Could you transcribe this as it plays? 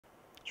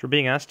So we're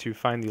being asked to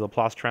find the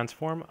Laplace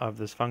transform of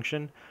this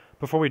function.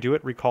 Before we do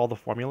it, recall the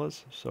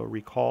formulas. So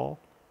recall,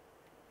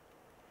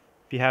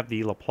 if you have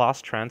the Laplace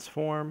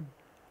transform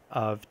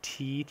of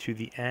t to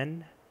the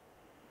n,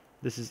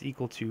 this is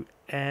equal to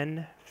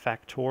n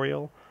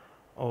factorial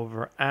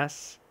over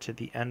s to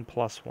the n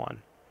plus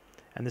 1.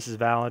 And this is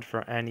valid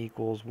for n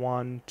equals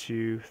 1,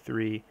 2,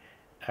 3,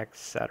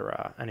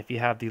 etc. And if you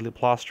have the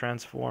Laplace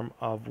transform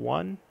of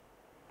 1,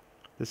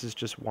 this is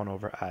just 1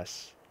 over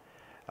s.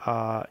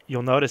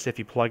 You'll notice if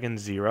you plug in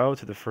 0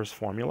 to the first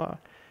formula,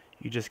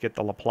 you just get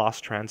the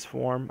Laplace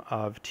transform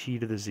of t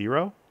to the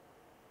 0,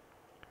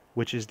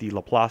 which is the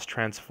Laplace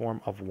transform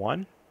of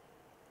 1.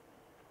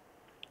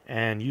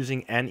 And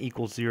using n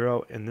equals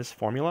 0 in this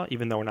formula,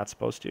 even though we're not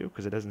supposed to,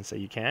 because it doesn't say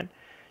you can,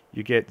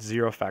 you get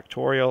 0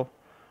 factorial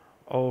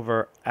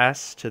over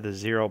s to the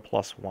 0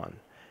 plus 1.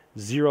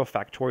 0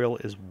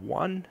 factorial is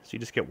 1, so you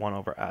just get 1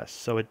 over s.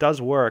 So it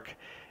does work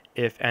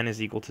if n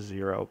is equal to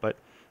 0, but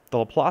the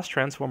Laplace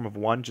transform of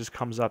 1 just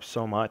comes up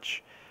so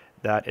much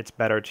that it's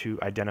better to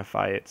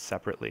identify it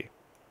separately.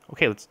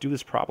 Okay, let's do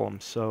this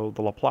problem. So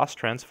the Laplace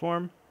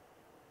transform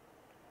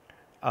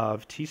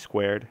of t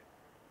squared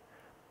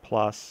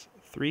plus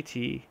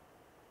 3t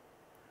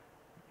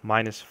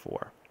minus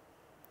 4.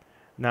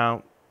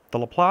 Now, the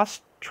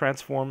Laplace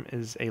transform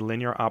is a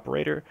linear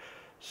operator,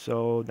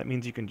 so that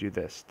means you can do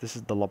this. This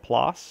is the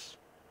Laplace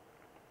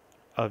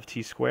of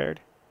t squared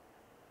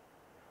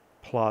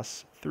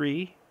plus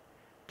 3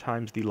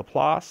 times the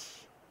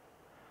Laplace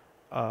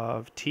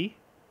of t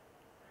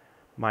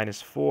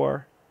minus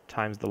 4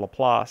 times the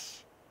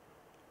Laplace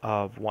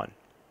of 1.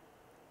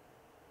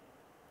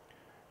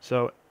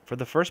 So for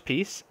the first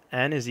piece,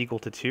 n is equal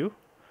to 2,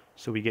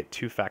 so we get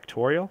 2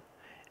 factorial.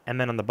 And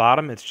then on the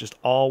bottom, it's just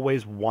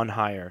always 1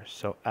 higher,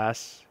 so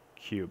s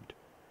cubed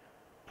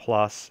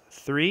plus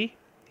 3.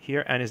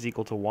 Here, n is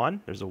equal to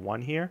 1. There's a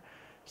 1 here,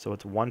 so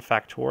it's 1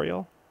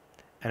 factorial.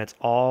 And it's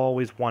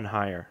always 1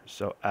 higher,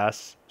 so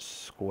s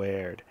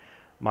squared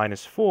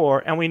minus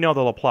 4. And we know the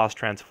Laplace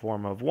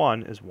transform of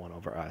 1 is 1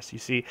 over s. You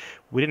see,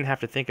 we didn't have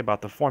to think about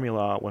the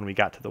formula when we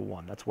got to the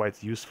 1. That's why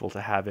it's useful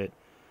to have it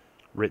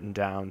written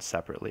down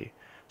separately.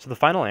 So the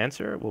final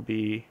answer will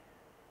be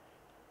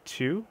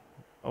 2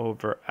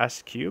 over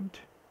s cubed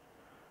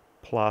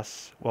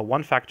plus, well,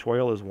 1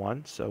 factorial is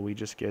 1, so we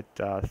just get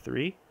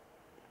 3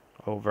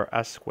 over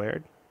s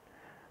squared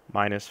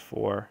minus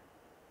 4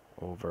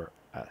 over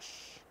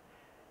s.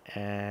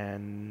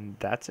 And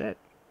that's it.